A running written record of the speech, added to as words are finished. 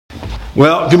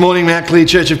Well, good morning, Mount Clear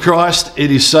Church of Christ.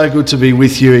 It is so good to be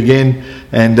with you again.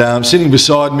 And sitting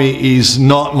beside me is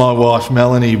not my wife,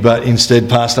 Melanie, but instead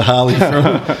Pastor Harley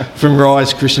from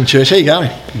Rise Christian Church. How you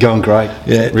going? Going great.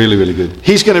 Yeah. Really, really good.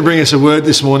 He's going to bring us a word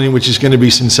this morning, which is going to be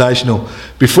sensational.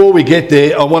 Before we get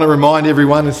there, I want to remind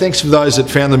everyone, and thanks for those that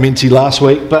found the Minty last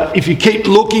week, but if you keep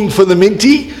looking for the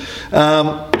Minty,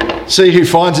 see who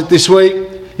finds it this week.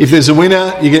 If there's a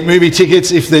winner, you get movie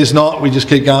tickets. If there's not, we just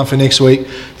keep going for next week.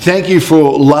 Thank you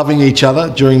for loving each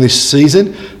other during this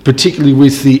season, particularly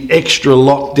with the extra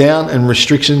lockdown and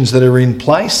restrictions that are in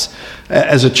place.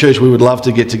 As a church, we would love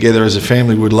to get together. As a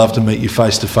family, we would love to meet you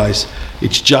face to face.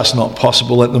 It's just not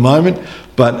possible at the moment,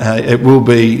 but it will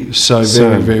be so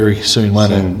very, very soon,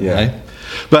 won't it? Yeah.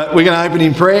 But we're going to open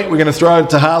in prayer. We're going to throw it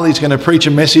to Harley. He's going to preach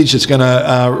a message that's going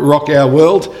to rock our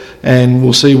world, and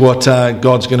we'll see what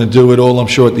God's going to do with it all. I'm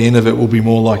sure at the end of it, we'll be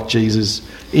more like Jesus,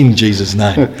 in Jesus'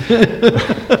 name.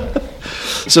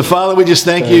 So, Father, we just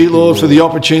thank you, Lord, for the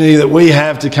opportunity that we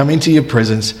have to come into your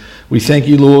presence. We thank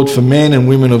you, Lord, for men and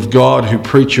women of God who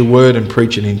preach your word and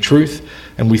preach it in truth.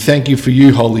 And we thank you for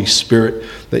you, Holy Spirit,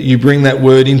 that you bring that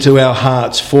word into our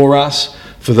hearts for us,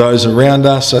 for those around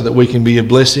us, so that we can be a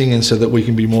blessing and so that we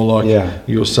can be more like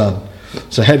your Son.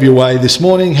 So have your way this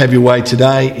morning, have your way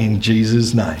today, in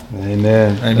Jesus' name.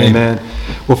 Amen. Amen.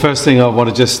 Well, first thing I want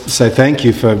to just say thank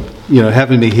you for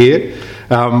having me here.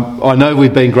 I know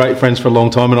we've been great friends for a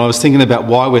long time, and I was thinking about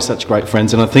why we're such great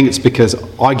friends, and I think it's because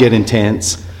I get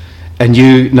intense and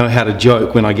you know how to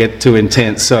joke when I get too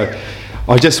intense. So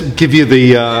I just give you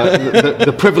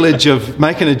the privilege of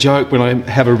making a joke when I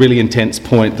have a really intense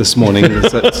point this morning.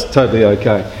 It's totally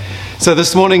okay. So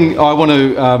this morning I want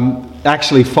to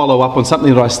actually follow up on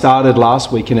something that I started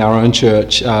last week in our own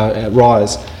church at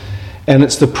Rise. And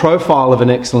it's the profile of an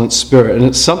excellent spirit. And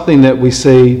it's something that we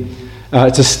see,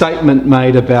 it's a statement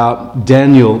made about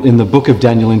Daniel in the book of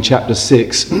Daniel in chapter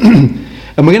 6.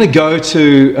 And we're going to go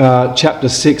to chapter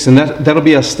 6, and that'll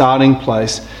be our starting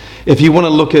place. If you want to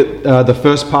look at the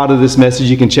first part of this message,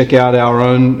 you can check out our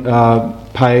own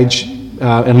page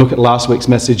and look at last week's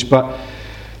message. But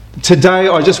today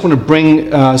I just want to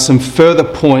bring some further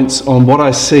points on what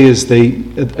I see as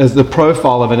the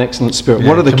profile of an excellent spirit.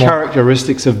 What are the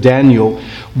characteristics of Daniel?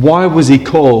 Why was he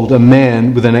called a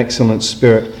man with an excellent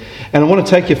spirit? And I want to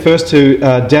take you first to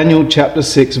Daniel chapter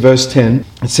 6, verse 10.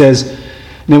 It says,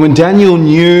 "Now when Daniel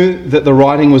knew that the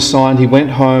writing was signed, he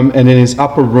went home, and in his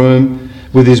upper room,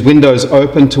 with his windows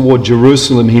open toward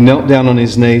Jerusalem, he knelt down on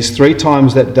his knees 3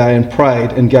 times that day and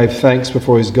prayed and gave thanks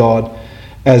before his God,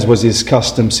 as was his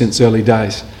custom since early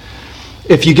days."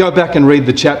 If you go back and read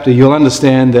the chapter, you'll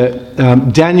understand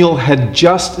that Daniel had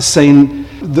just seen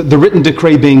the written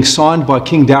decree being signed by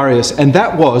King Darius, and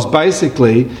that was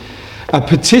basically a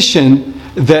petition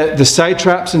that the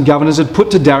satraps and governors had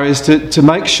put to Darius to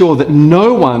make sure that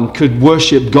no one could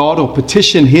worship God or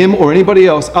petition him or anybody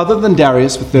else other than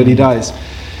Darius for 30 days.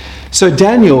 So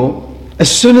Daniel, as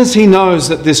soon as he knows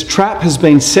that this trap has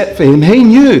been set for him, he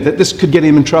knew that this could get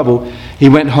him in trouble. He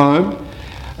went home,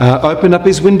 opened up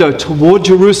his window toward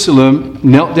Jerusalem,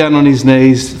 knelt down on his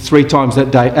knees 3 times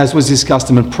that day, as was his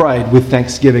custom, and prayed with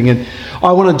thanksgiving. And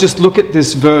I want to just look at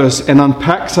this verse and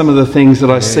unpack some of the things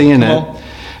that I see in it.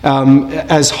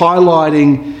 As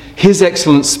highlighting his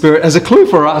excellent spirit as a clue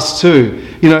for us too.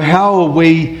 How are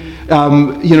we,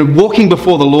 walking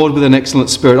before the Lord with an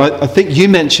excellent spirit? I think you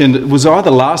mentioned, it was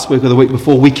either last week or the week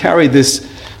before, we carry this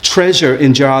treasure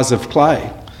in jars of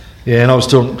clay. Yeah,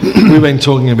 and we've been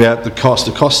talking about the cost.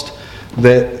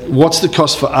 What's the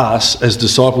cost for us as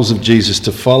disciples of Jesus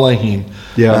to follow him,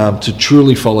 to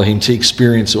truly follow him, to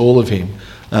experience all of him.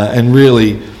 And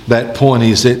really, that point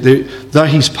is that though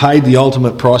he's paid the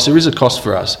ultimate price, there is a cost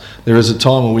for us. There is a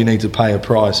time where we need to pay a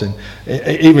price. And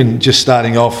even just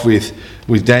starting off with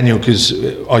Daniel, because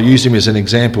I used him as an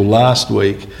example last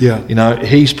week,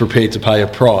 he's prepared to pay a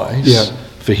price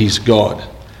for his God.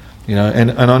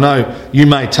 And I know you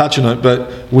may touch on it,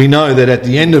 but we know that at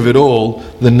the end of it all,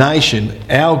 the nation,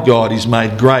 our God, is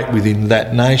made great within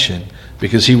that nation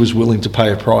because he was willing to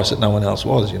pay a price that no one else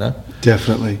was,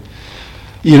 Definitely.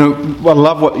 I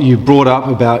love what you brought up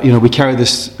about, we carry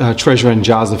this treasure in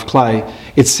jars of clay.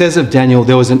 It says of Daniel,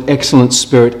 there was an excellent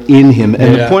spirit in him.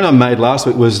 And the point I made last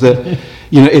week was that,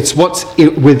 it's what's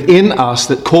within us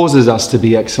that causes us to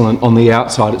be excellent on the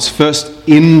outside. It's first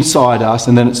inside us,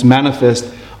 and then it's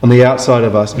manifest on the outside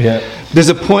of us. Yeah. There's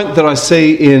a point that I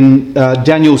see in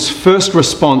Daniel's first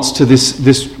response to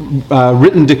this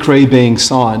written decree being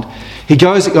signed. He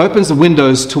opens the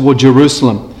windows toward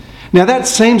Jerusalem. Now that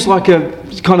seems like a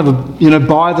kind of a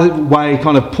by the way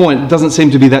kind of point. It doesn't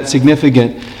seem to be that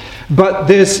significant. But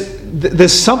there's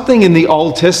there's something in the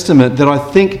Old Testament that I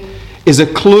think is a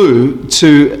clue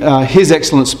to his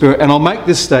excellent spirit. And I'll make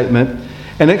this statement: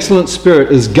 an excellent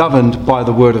spirit is governed by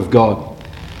the Word of God.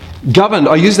 Governed,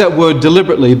 I use that word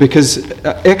deliberately because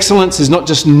excellence is not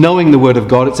just knowing the Word of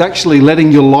God, it's actually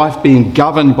letting your life being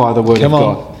governed by the Word of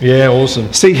God. Yeah,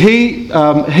 awesome. See, he,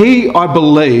 I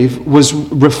believe, was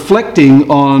reflecting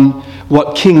on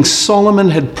what King Solomon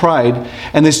had prayed.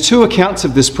 And there's two accounts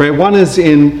of this prayer. One is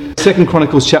in 2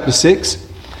 Chronicles chapter 6,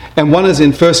 and one is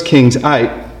in 1 Kings 8.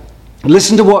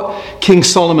 Listen to what King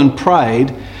Solomon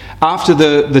prayed after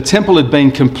the temple had been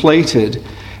completed.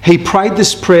 He prayed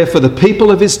this prayer for the people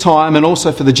of his time and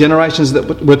also for the generations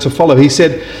that were to follow. He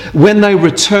said, when they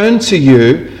return to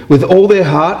you with all their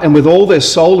heart and with all their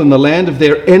soul in the land of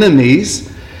their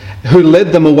enemies, who led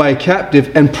them away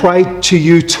captive, and prayed to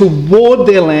you toward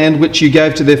their land which you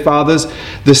gave to their fathers,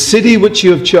 the city which you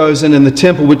have chosen and the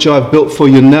temple which I have built for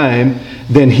your name,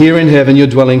 then hear in heaven your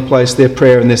dwelling place their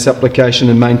prayer and their supplication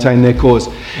and maintain their cause.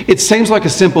 It seems like a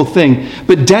simple thing,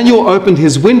 but Daniel opened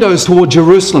his windows toward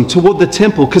Jerusalem, toward the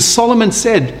temple, because Solomon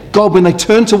said, God, when they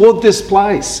turn toward this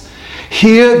place,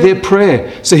 hear their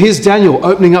prayer. So here's Daniel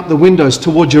opening up the windows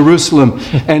toward Jerusalem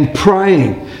and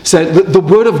praying. So the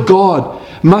word of God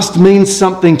must mean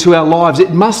something to our lives.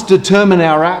 It must determine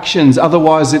our actions.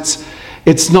 Otherwise,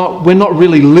 we're not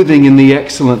really living in the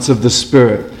excellence of the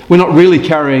Spirit. We're not really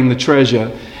carrying the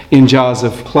treasure in jars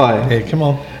of clay. Yeah, come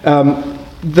on.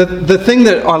 The thing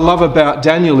that I love about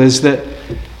Daniel is that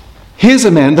here's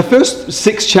a man, the first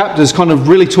 6 chapters kind of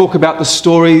really talk about the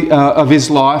story of his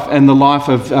life and the life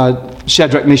of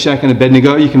Shadrach, Meshach and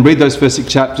Abednego. You can read those first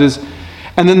 6 chapters.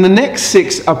 And then the next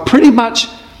 6 are pretty much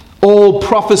all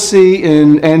prophecy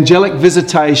and angelic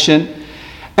visitation.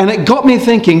 And it got me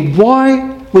thinking,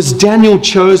 why was Daniel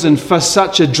chosen for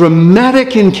such a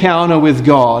dramatic encounter with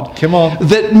God? Come on.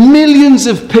 That millions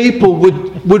of people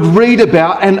would read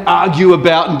about and argue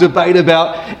about and debate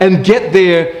about and get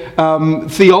their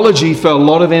theology for a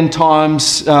lot of end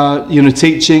times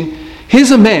teaching.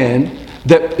 Here's a man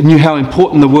that knew how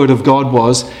important the Word of God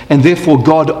was, and therefore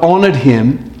God honoured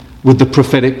him with the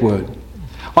prophetic word.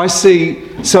 I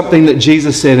see something that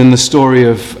Jesus said in the story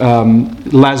of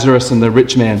Lazarus and the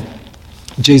rich man.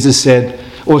 Jesus said,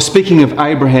 or speaking of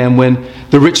Abraham, when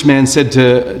the rich man said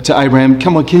to Abraham,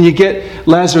 come on, can you get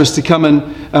Lazarus to come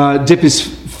and dip his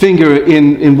finger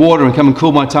in water and come and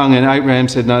cool my tongue? And Abraham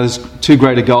said, no, there's too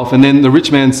great a gulf. And then the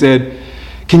rich man said,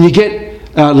 can you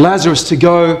get Lazarus to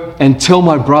go and tell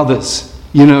my brothers,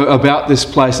 about this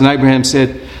place? And Abraham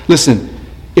said, listen,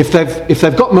 if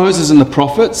they've got Moses and the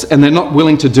prophets and they're not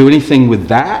willing to do anything with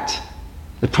that,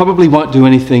 they probably won't do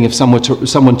anything if someone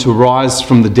to rise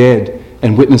from the dead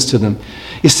and witness to them.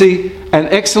 You see, an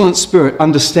excellent spirit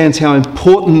understands how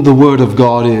important the Word of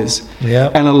God is,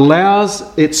 and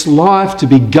allows its life to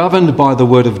be governed by the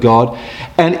Word of God.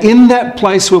 And in that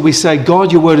place where we say,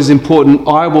 God, your Word is important,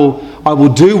 I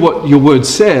will do what your Word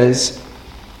says,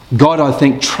 God, I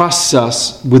think, trusts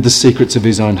us with the secrets of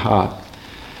his own heart.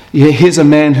 Here's a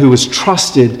man who was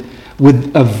trusted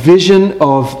with a vision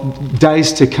of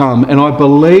days to come. And I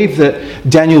believe that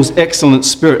Daniel's excellent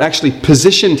spirit actually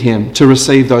positioned him to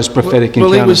receive those prophetic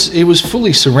encounters. Well, he was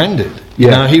fully surrendered.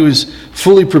 Yeah. He was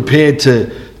fully prepared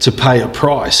to pay a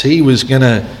price. He was going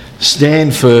to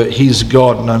stand for his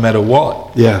God no matter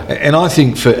what. Yeah. And I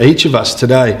think for each of us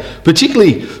today,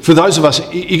 particularly for those of us,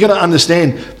 you've got to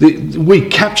understand that we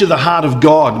capture the heart of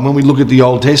God when we look at the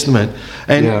Old Testament.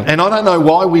 And I don't know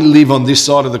why we live on this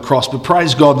side of the cross, but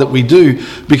praise God that we do,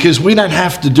 because we don't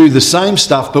have to do the same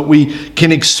stuff, but we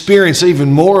can experience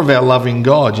even more of our loving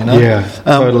God, Yeah,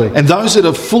 totally. And those that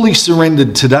are fully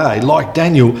surrendered today, like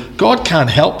Daniel, God can't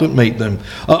help but meet them.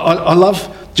 I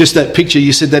love just that picture.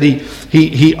 You said that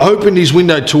he opened his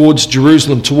window towards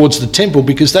Jerusalem, towards the temple,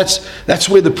 because that's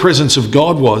where the presence of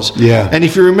God was. Yeah. And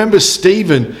if you remember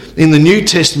Stephen in the New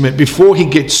Testament, before he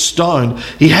gets stoned,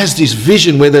 he has this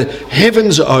vision where the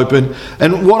heavens are open.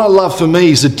 And what I love for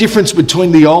me is the difference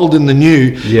between the old and the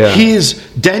new. Yeah. Here's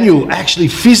Daniel actually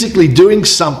physically doing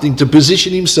something to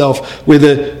position himself where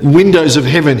the windows of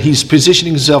heaven, he's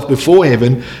positioning himself before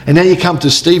heaven. And now you come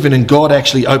to Stephen and God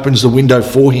actually opens the window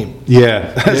for him.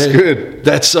 Yeah. That's good.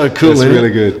 That's so cool. That's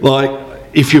really good. Like,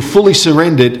 if you're fully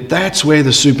surrendered, that's where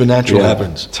the supernatural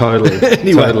happens. Totally.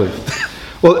 Anyway. Totally.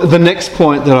 Well, the next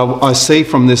point that I see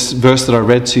from this verse that I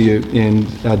read to you in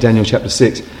Daniel chapter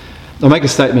 6, I'll make a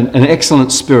statement: an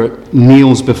excellent spirit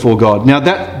kneels before God. Now,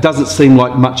 that doesn't seem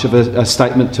like much of a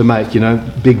statement to make,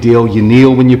 big deal. You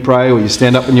kneel when you pray, or you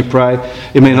stand up when you pray.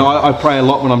 I mean, I pray a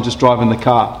lot when I'm just driving the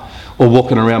car. or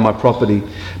walking around my property.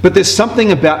 But there's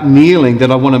something about kneeling that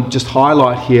I want to just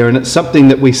highlight here, and it's something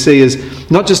that we see as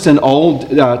not just an Old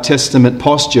Testament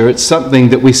posture, it's something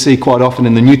that we see quite often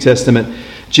in the New Testament.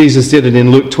 Jesus did it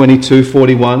in Luke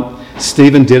 22:41.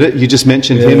 Stephen did it. You just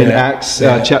mentioned him in Acts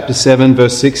chapter 7,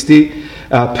 verse 60.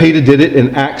 Peter did it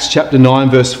in Acts chapter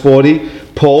 9, verse 40.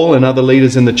 Paul and other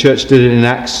leaders in the church did it in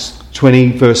Acts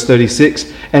 20, verse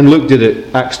 36. And Luke did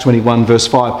it, Acts 21, verse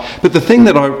 5. But the thing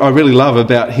that I really love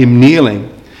about him kneeling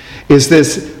is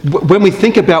when we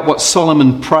think about what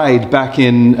Solomon prayed back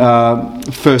in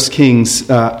 1 Kings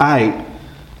 8,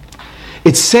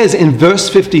 it says in verse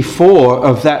 54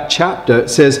 of that chapter, it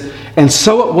says, "And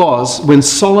so it was, when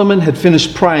Solomon had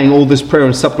finished praying all this prayer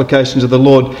and supplication to the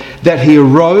Lord, that he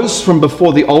arose from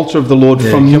before the altar of the Lord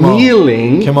from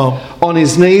kneeling on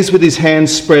his knees with his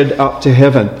hands spread up to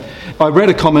heaven." I read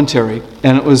a commentary,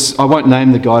 and I won't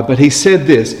name the guy, but he said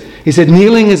this. He said,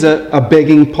 kneeling is a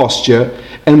begging posture,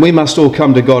 and we must all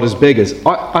come to God as beggars.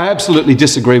 I absolutely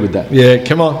disagree with that. Yeah,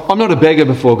 come on. I'm not a beggar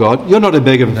before God. You're not a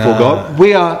beggar before God.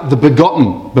 We are the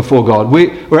begotten before God.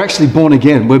 We're actually born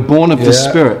again. We're born of the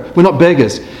Spirit. We're not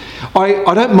beggars.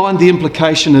 I don't mind the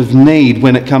implication of need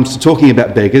when it comes to talking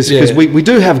about beggars, because we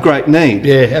do have great need.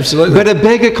 Yeah, absolutely. But a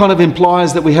beggar kind of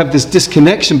implies that we have this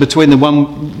disconnection between the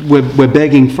one we're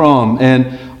begging from, and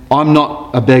I'm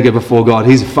not a beggar before God.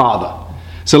 He's a father.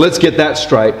 So let's get that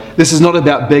straight. This is not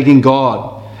about begging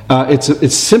God.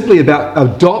 It's simply about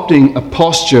adopting a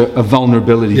posture of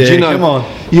vulnerability. Yeah, do you know, come on.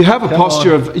 You have a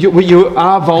posture of you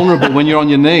are vulnerable when you're on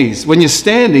your knees. When you're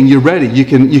standing, you're ready. You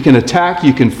can attack,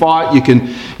 you can fight, you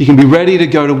can be ready to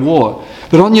go to war.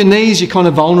 But on your knees, you're kind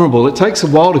of vulnerable. It takes a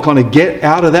while to kind of get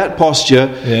out of that posture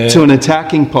to an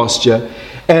attacking posture.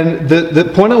 And the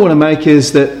point I want to make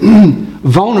is that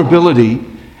vulnerability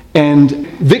and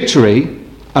victory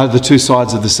are the two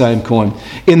sides of the same coin.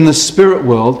 In the spirit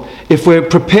world, if we're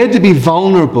prepared to be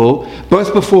vulnerable,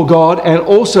 both before God and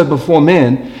also before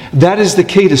men, that is the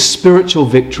key to spiritual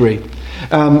victory.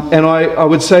 And I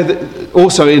would say that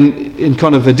also in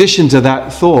kind of addition to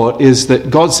that thought is that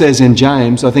God says in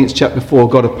James, I think it's chapter 4,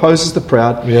 God opposes the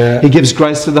proud. He gives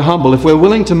grace to the humble. If we're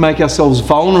willing to make ourselves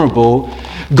vulnerable,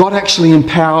 God actually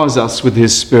empowers us with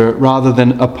his Spirit rather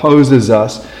than opposes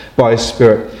us by his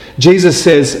Spirit. Jesus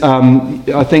says,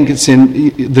 I think it's in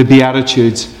the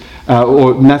Beatitudes,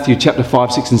 or Matthew chapter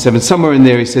 5, 6 and 7, somewhere in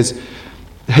there he says,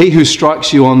 he who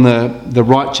strikes you on the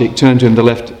right cheek, turn to him the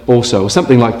left also, or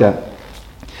something like that.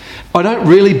 I don't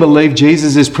really believe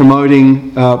Jesus is promoting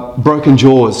broken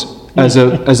jaws as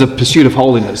a pursuit of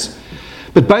holiness.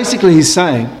 But basically he's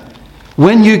saying,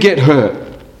 when you get hurt,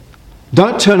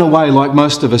 don't turn away like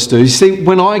most of us do. You see,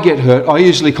 when I get hurt, I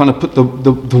usually kind of put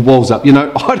the walls up. You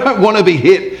know, I don't want to be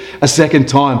hit a second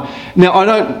time. Now,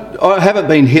 I haven't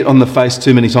been hit on the face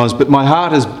too many times, but my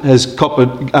heart has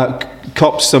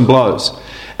copped some blows,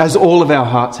 as all of our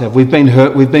hearts have. We've been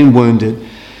hurt, we've been wounded.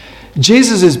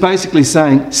 Jesus is basically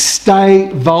saying, stay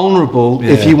vulnerable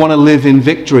if you want to live in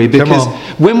victory. Because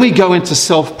when we go into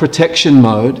self-protection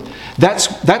mode,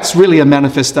 that's really a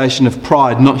manifestation of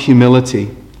pride, not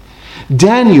humility.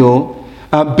 Daniel,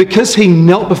 because he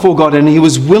knelt before God and he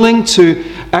was willing to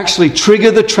actually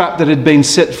trigger the trap that had been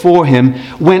set for him,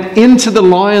 went into the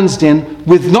lion's den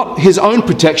with not his own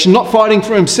protection, not fighting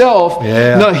for himself.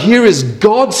 No, here is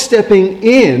God stepping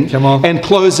in and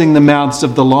closing the mouths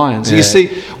of the lions. You see,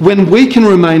 when we can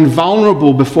remain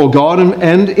vulnerable before God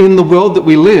and in the world that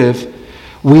we live,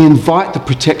 we invite the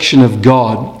protection of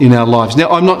God in our lives. Now,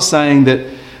 I'm not saying that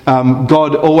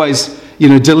God always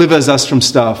delivers us from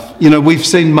stuff. We've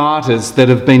seen martyrs that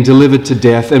have been delivered to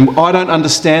death, and I don't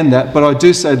understand that, but I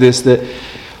do say this, that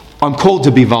I'm called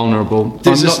to be vulnerable.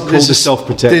 I'm not called to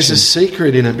self-protection. There's a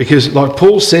secret in it, because like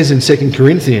Paul says in 2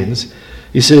 Corinthians,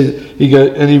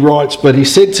 he writes, but he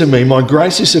said to me, my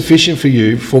grace is sufficient for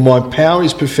you, for my power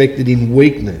is perfected in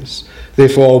weakness.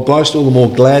 Therefore, I'll boast all the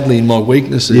more gladly in my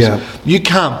weaknesses. You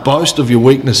can't boast of your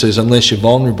weaknesses unless you're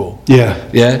vulnerable.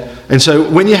 And so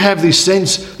when you have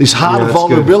this heart of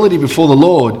vulnerability before the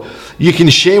Lord, you can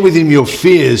share with him your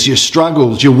fears, your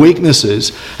struggles, your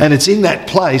weaknesses, and it's in that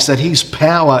place that his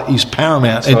power is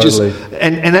paramount. Totally.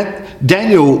 And that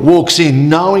Daniel walks in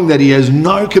knowing that he has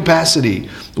no capacity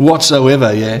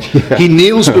whatsoever. He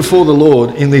kneels before the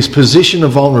Lord in this position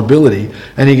of vulnerability,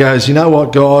 and he goes, you know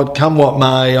what, God, come what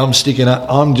may, I'm sticking up,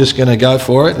 I'm just going to go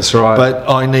for it. That's right. But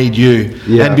I need you.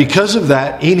 And because of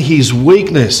that, in his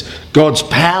weakness, God's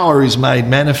power is made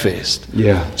manifest.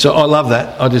 So I love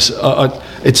that.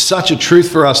 It's such a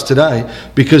truth for us today,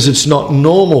 because it's not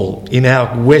normal in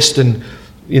our Western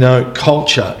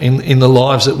culture, in the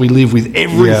lives that we live with,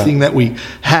 everything that we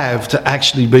have, to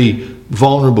actually be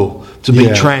vulnerable, to be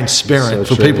transparent,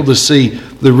 so for people to see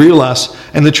the real us.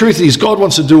 And the truth is, God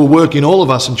wants to do a work in all of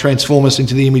us and transform us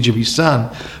into the image of his Son,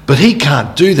 but he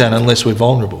can't do that unless we're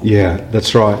vulnerable. Yeah,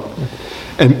 that's right.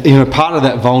 And part of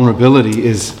that vulnerability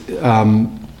is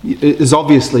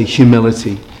obviously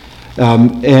humility.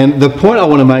 And the point I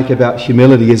want to make about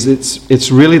humility is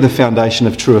it's really the foundation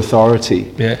of true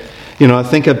authority. Yeah. I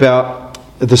think about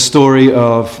the story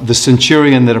of the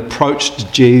centurion that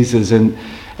approached Jesus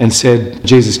and said,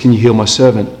 "Jesus, can you heal my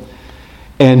servant?"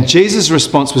 And Jesus'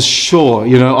 response was, "Sure,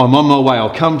 I'm on my way, I'll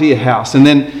come to your house." And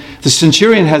then the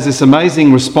centurion has this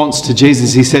amazing response to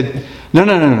Jesus. He said,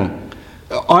 No.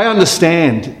 I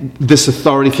understand this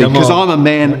authority thing because I'm a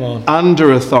man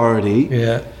under authority.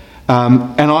 Yeah.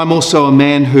 And I'm also a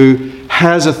man who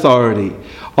has authority.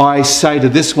 I say to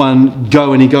this one,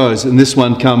 go, and he goes, and this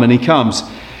one, come, and he comes.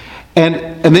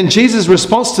 And then Jesus'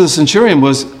 response to the centurion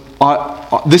was,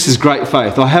 this is great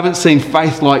faith. I haven't seen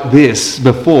faith like this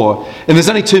before. And there's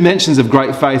only 2 mentions of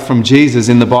great faith from Jesus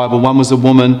in the Bible. One was a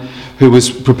woman who was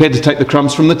prepared to take the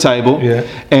crumbs from the table. Yeah.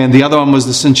 And the other one was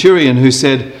the centurion who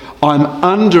said, I'm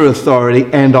under authority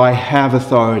and I have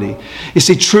authority. You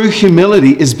see, true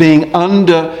humility is being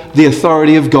under the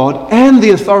authority of God and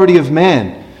the authority of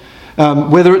man.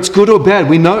 Whether it's good or bad,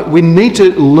 we need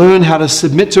to learn how to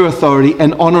submit to authority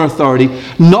and honour authority,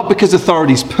 not because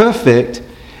authority is perfect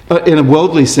in a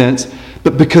worldly sense,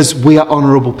 but because we are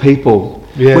honourable people.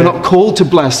 Yeah. We're not called to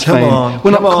blaspheme.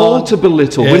 We're not called to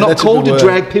belittle. We're not called to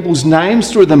drag people's names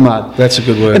through the mud. That's a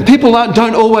good word. And people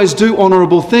don't always do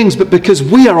honourable things, but because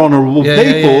we are honourable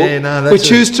people, we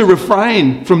choose to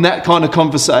refrain from that kind of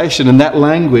conversation and that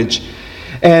language.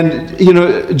 And,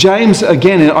 James,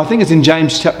 again, I think it's in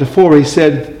James chapter 4, he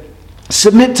said,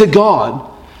 submit to God,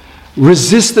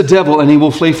 resist the devil, and he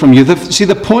will flee from you.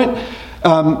 The point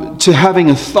to having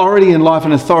authority in life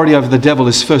and authority over the devil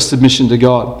is first submission to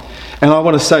God. And I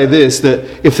want to say this,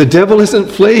 that if the devil isn't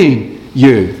fleeing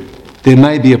you, there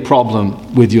may be a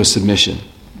problem with your submission.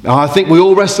 I think we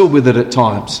all wrestle with it at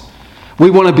times. We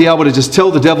want to be able to just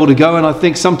tell the devil to go, and I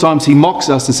think sometimes he mocks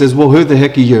us and says, well, who the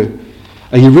heck are you?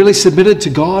 Are you really submitted to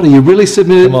God? Are you really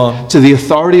submitted to the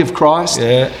authority of Christ?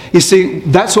 Yeah. You see,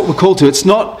 that's what we're called to. It's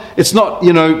not,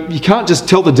 you can't just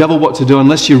tell the devil what to do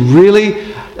unless you're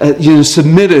really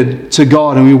submitted to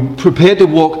God and you're prepared to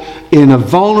walk in a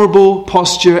vulnerable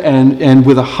posture and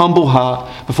with a humble heart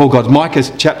before God. Micah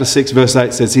chapter 6 verse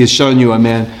 8 says, he has shown you, O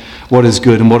man, what is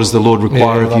good and what does the Lord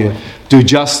require of you. Do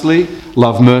justly,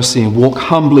 love mercy, and walk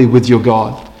humbly with your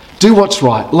God. Do what's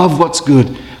right, love what's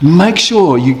good. Make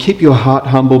sure you keep your heart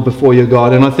humble before your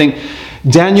God. And I think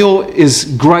Daniel is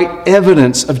great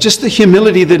evidence of just the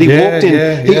humility that he walked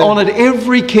in. He honoured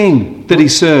every king that he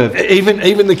served.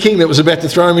 Even the king that was about to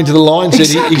throw him into the lions, he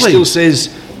still says,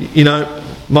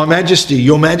 my majesty,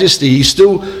 your majesty. He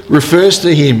still refers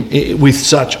to him with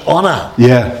such honour.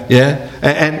 Yeah. Yeah.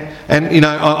 And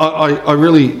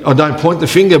I don't point the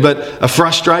finger, but a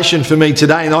frustration for me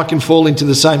today, and I can fall into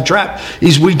the same trap,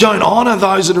 is we don't honour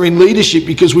those that are in leadership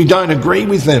because we don't agree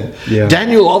with them. Yeah.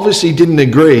 Daniel obviously didn't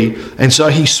agree, and so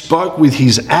he spoke with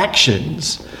his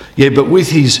actions, but with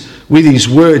his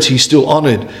words he still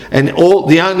honoured. And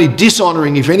the only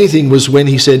dishonouring, if anything, was when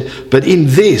he said, but in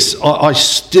this I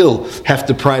still have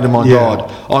to pray to my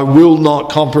God. I will not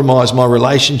compromise my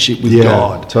relationship with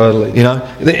God. Totally.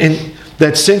 And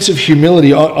that sense of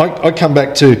humility, I come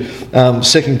back to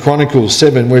 2 Chronicles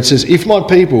 7, where it says, if my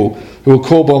people who are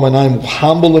called by my name will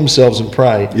humble themselves and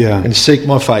pray and seek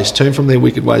my face, turn from their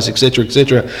wicked ways, etc.,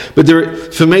 etc. But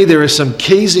for me, there are some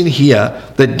keys in here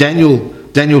that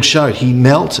Daniel showed. He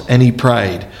knelt and he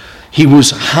prayed. He was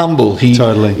humble. He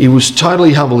was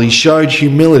totally humble. He showed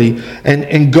humility.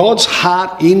 And God's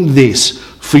heart in this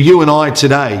for you and I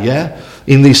today,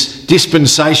 in this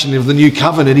dispensation of the new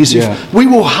covenant is if we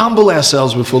will humble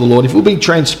ourselves before the Lord, if we'll be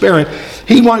transparent,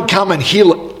 he won't come and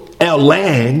heal our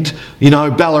land,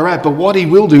 Ballarat, but what he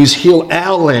will do is heal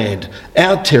our land,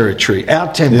 our territory,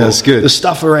 our temple, the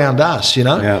stuff around us,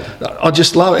 I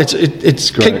just love it.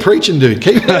 It's keep preaching, dude.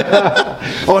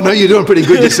 Oh, no, you're doing pretty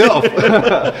good yourself.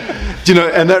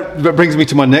 And that brings me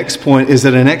to my next point, is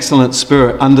that an excellent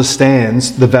spirit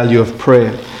understands the value of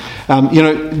prayer.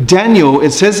 Daniel,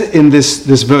 it says in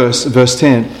this verse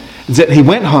 10, that he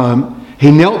went home,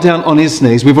 he knelt down on his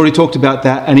knees, we've already talked about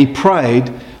that, and he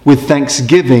prayed with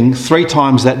thanksgiving 3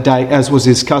 times that day, as was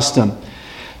his custom.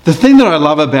 The thing that I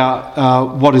love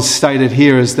about what is stated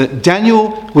here is that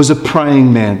Daniel was a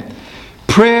praying man.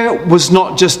 Prayer was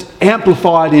not just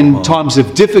amplified in times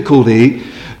of difficulty,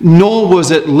 nor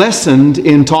was it lessened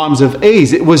in times of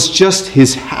ease. It was just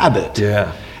his habit.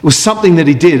 Yeah. It was something that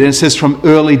he did, and it says from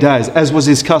early days, as was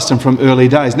his custom from early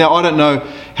days. Now, I don't know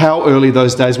how early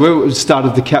those days were. It was the start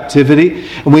of the captivity.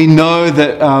 And we know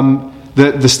that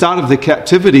the start of the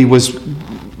captivity was,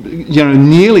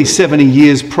 nearly 70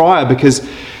 years prior, because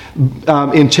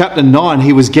in chapter 9,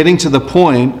 he was getting to the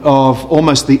point of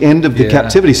almost the end of the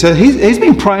captivity. So he's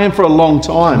been praying for a long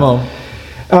time.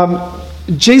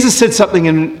 Jesus said something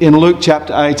in Luke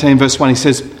chapter 18, verse 1. He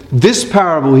says, this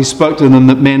parable he spoke to them,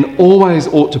 that men always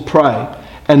ought to pray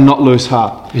and not lose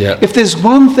heart. Yeah. If there's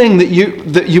one thing that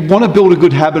you want to build a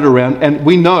good habit around, and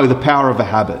we know the power of a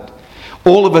habit.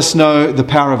 All of us know the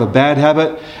power of a bad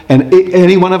habit, and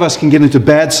any one of us can get into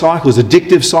bad cycles,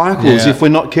 addictive cycles, if we're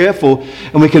not careful,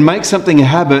 and we can make something a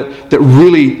habit that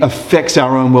really affects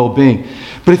our own well-being.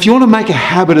 But if you want to make a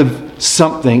habit of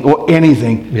something or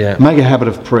anything, make a habit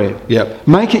of prayer. Yep.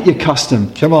 Make it your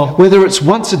custom. Come on. Whether it's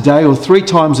once a day or 3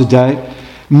 times a day,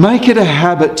 make it a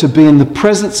habit to be in the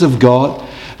presence of God,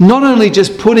 not only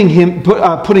just putting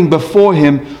before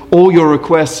Him all your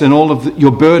requests and all of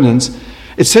your burdens.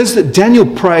 It says that Daniel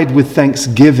prayed with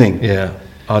thanksgiving. Yeah,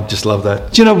 I just love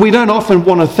that. We don't often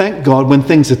want to thank God when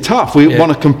things are tough. We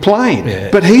want to complain.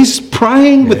 Yeah. But he's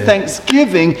praying with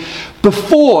thanksgiving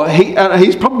before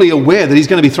he's probably aware that he's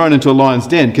going to be thrown into a lion's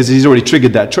den because he's already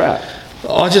triggered that trap.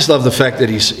 I just love the fact that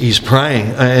he's praying.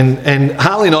 And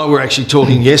Harley and I were actually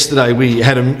talking yesterday. We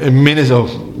had a minute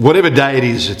of whatever day it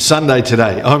is. It's Sunday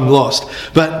today. I'm lost.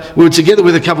 But we were together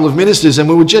with a couple of ministers and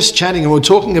we were just chatting and we were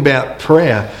talking about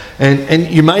prayer.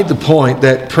 And you made the point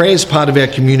that prayer is part of our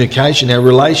communication, our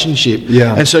relationship.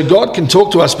 Yeah. And so God can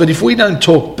talk to us, but if we don't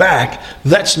talk back,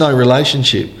 that's no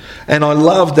relationship. And I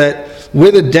love that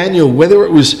whether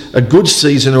it was a good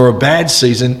season or a bad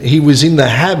season, he was in the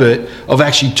habit of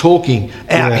actually talking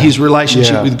out his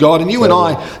relationship with God. And you and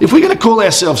I, if we're going to call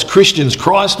ourselves Christians,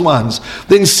 Christ ones,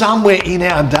 then somewhere in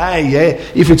our day,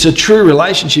 if it's a true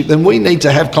relationship, then we need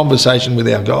to have conversation with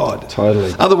our God.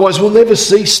 Totally. Otherwise, we'll never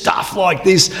see stuff like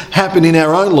this happen in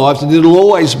our own lives, and it'll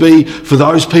always be for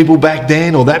those people back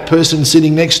then or that person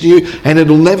sitting next to you, and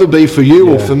it'll never be for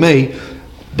you or for me.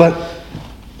 But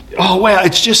oh wow,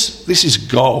 this is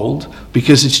gold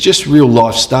because it's just real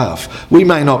life stuff. We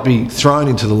may not be thrown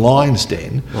into the lion's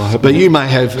den, but you may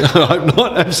have. I hope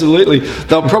not. Absolutely,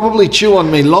 they'll probably chew on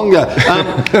me longer.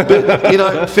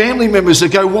 But family members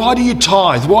that go, "Why do you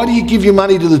tithe? Why do you give your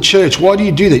money to the church? Why do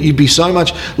you do that?" You'd be so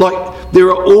much like there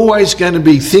are always going to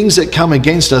be things that come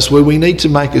against us where we need to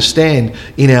make a stand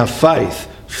in our faith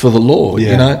for the Lord.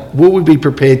 Will we be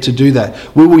prepared to do that?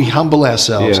 Will we humble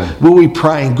ourselves? Will we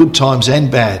pray in good times and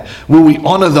bad? Will we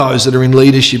honour those that are in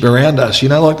leadership around us?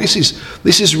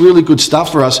 This is really good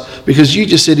stuff for us, because you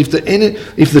just said if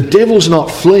the devil's not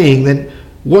fleeing, then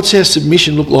what's our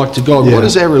submission look like to God? What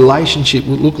does our relationship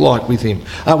look like with Him?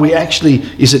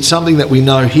 Is it something that we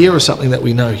know here or something that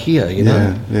we know here?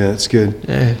 Yeah, that's good.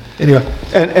 Yeah. Anyway,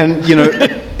 and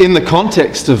in the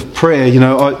context of prayer,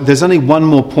 there's only one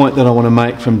more point that I want to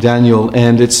make from Daniel,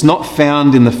 and it's not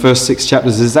found in the first 6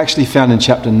 chapters. It's actually found in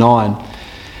chapter 9.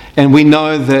 And we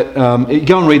know that,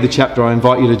 go and read the chapter. I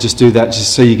invite you to just do that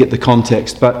just so you get the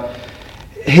context. But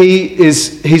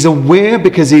he's aware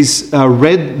because he's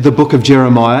read the book of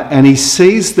Jeremiah, and he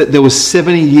sees that there was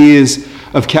 70 years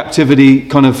of captivity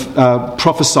kind of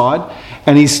prophesied.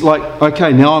 And he's like,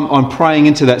 okay, now I'm praying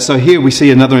into that. So here we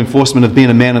see another enforcement of being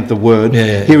a man of the word.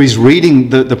 Here he's reading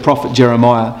the prophet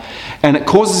Jeremiah, and it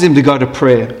causes him to go to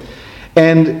prayer.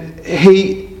 And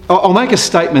I'll make a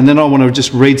statement, then I want to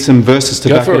just read some verses to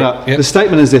back it up. Yep. The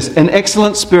statement is this: an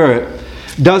excellent spirit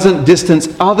doesn't distance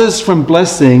others from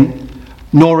blessing,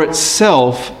 nor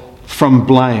itself from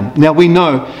blame. Now we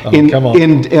know in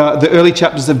the early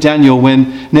chapters of Daniel,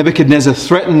 when Nebuchadnezzar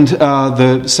threatened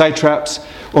the satraps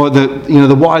or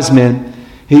the wise men,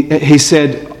 he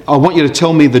said, "I want you to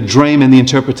tell me the dream and the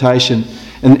interpretation."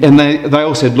 And they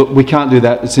all said, "Look, we can't do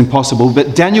that. It's impossible."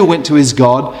 But Daniel went to his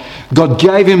God. God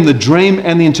gave him the dream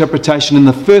and the interpretation. And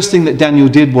the first thing that Daniel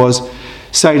did was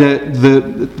say to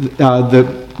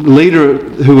the leader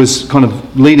who was kind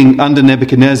of leading under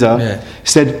Nebuchadnezzar,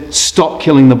 said, "Stop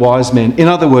killing the wise men." In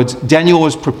other words, Daniel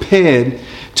was prepared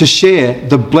to share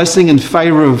the blessing and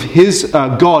favour of his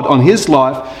God on his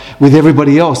life with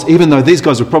everybody else, even though these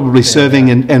guys were probably serving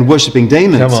and worshipping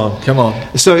demons. Come on.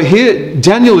 So here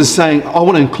Daniel is saying, I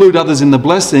want to include others in the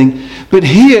blessing. But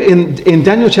here in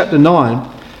Daniel chapter 9,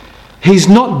 he's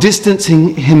not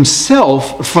distancing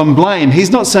himself from blame.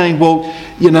 He's not saying, well,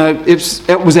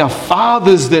 it was our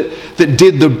fathers that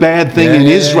did the bad thing in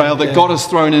Israel that got us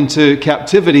thrown into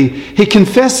captivity. He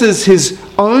confesses his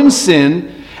own sin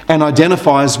and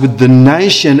identifies with the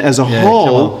nation as a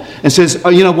whole and says, oh,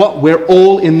 you know what? We're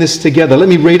all in this together. Let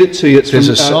me read it to you. There's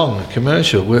a song, a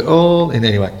commercial. We're all in...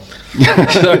 Anyway.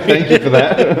 Thank you for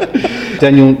that.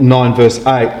 Daniel 9 verse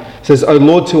 8 says, O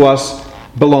Lord, to us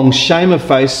belongs shame of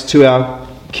face, to our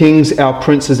kings, our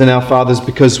princes and our fathers,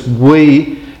 because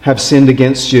we have sinned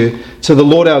against you. To the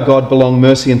Lord our God belong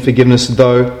mercy and forgiveness,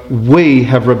 though we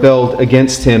have rebelled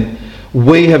against him.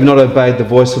 We have not obeyed the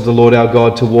voice of the Lord our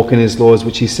God to walk in his laws,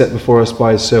 which he set before us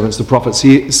by his servants, the prophets.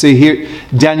 See here,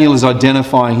 Daniel is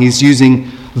identifying, he's using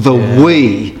the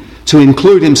we to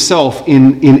include himself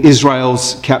in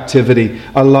Israel's captivity.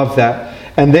 I love that.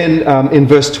 And then in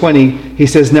verse 20, he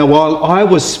says, Now while I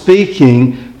was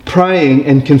speaking, praying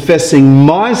and confessing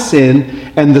my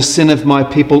sin and the sin of my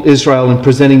people Israel, and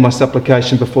presenting my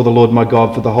supplication before the Lord my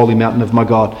God for the holy mountain of my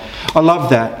God. I love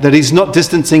that he's not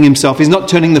distancing himself. He's not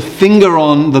turning the finger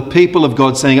on the people of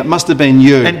God saying, it must have been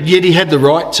you. And yet he had the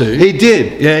right to. He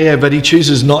did. Yeah, but he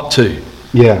chooses not to.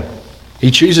 Yeah.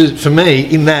 He chooses, for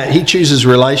me, in that, he chooses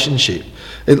relationship.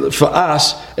 For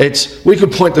us, we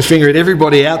could point the finger at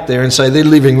everybody out there and say they're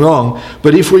living wrong,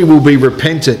 but if we will be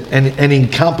repentant and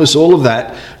encompass all of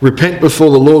that, repent before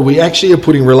the Lord, we actually are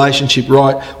putting relationship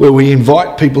right, where we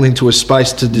invite people into a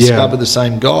space to discover the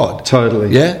same God. Totally.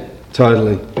 Yeah?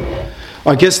 Totally.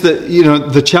 I guess that,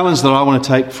 the challenge that I want to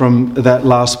take from that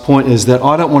last point is that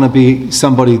I don't want to be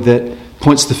somebody that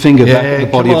points the finger back at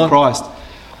the body of Christ.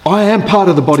 I am part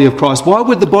of the body of Christ. Why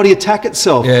would the body attack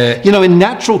itself? Yeah. In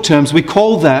natural terms, we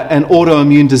call that an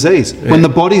autoimmune disease. Yeah. When the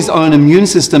body's own immune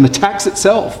system attacks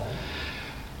itself.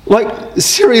 Like,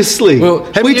 seriously.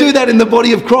 Well, we do that in the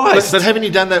body of Christ. But haven't you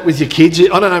done that with your kids?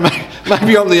 I don't know,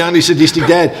 maybe I'm the only sadistic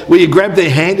dad, where you grab their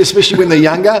hand, especially when they're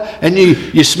younger, and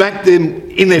you smack them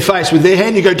in their face with their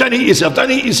hand. You go, don't hit yourself, don't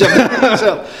hit yourself, don't hit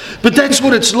yourself. But that's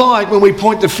what it's like when we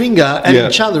point the finger at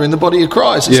each other in the body of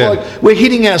Christ. It's like we're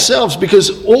hitting ourselves,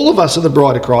 because all of us are the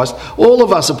bride of Christ. All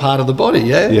of us are part of the body,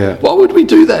 yeah? Why would we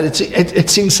do that?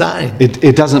 It's insane.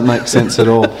 It doesn't make sense at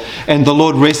all. And the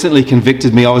Lord recently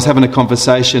convicted me. I was having a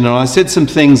conversation and I said some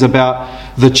things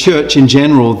about the church in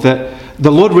general that the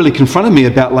Lord really confronted me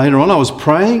about later on. I was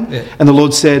praying and the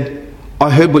Lord said, I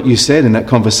heard what you said in that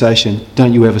conversation.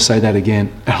 Don't you ever say that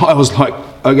again. And I was like,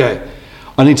 okay,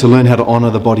 I need to learn how to honour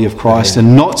the body of Christ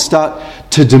and not start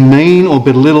to demean or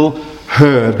belittle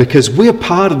her, because we're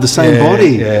part of the same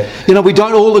body. Yeah. We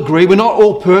don't all agree. We're not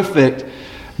all perfect.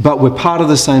 But we're part of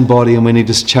the same body, and we need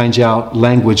to change our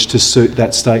language to suit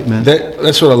that statement.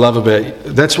 That's what I love about you.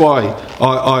 That's why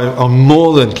I'm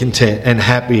more than content and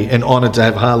happy and honoured to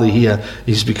have Harley here,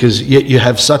 is because you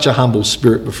have such a humble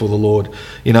spirit before the Lord.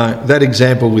 That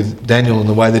example with Daniel and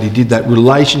the way that he did that,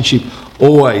 relationship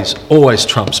always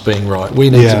trumps being right. We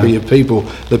need to be a people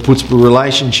that puts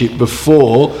relationship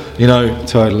before,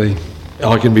 Totally.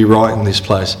 I can be right in this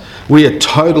place. We are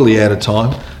totally out of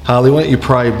time. Harley, why don't you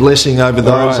pray a blessing over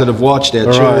those that have watched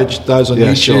our church, those on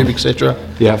YouTube, etc.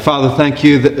 Yeah, Father, thank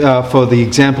you for the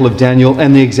example of Daniel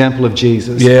and the example of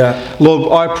Jesus. Yeah.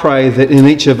 Lord, I pray that in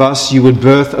each of us you would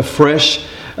birth a fresh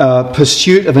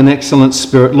pursuit of an excellent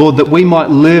spirit. Lord, that we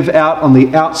might live out on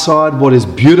the outside what is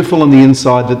beautiful on the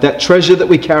inside, that treasure that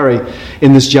we carry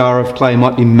in this jar of clay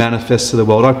might be manifest to the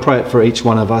world. I pray it for each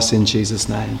one of us in Jesus'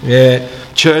 name. Yeah.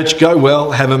 Church, go well.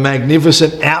 Have a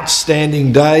magnificent,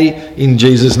 outstanding day in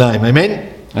Jesus' name.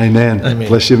 Amen? Amen.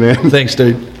 Bless you, man. Thanks,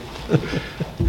 dude.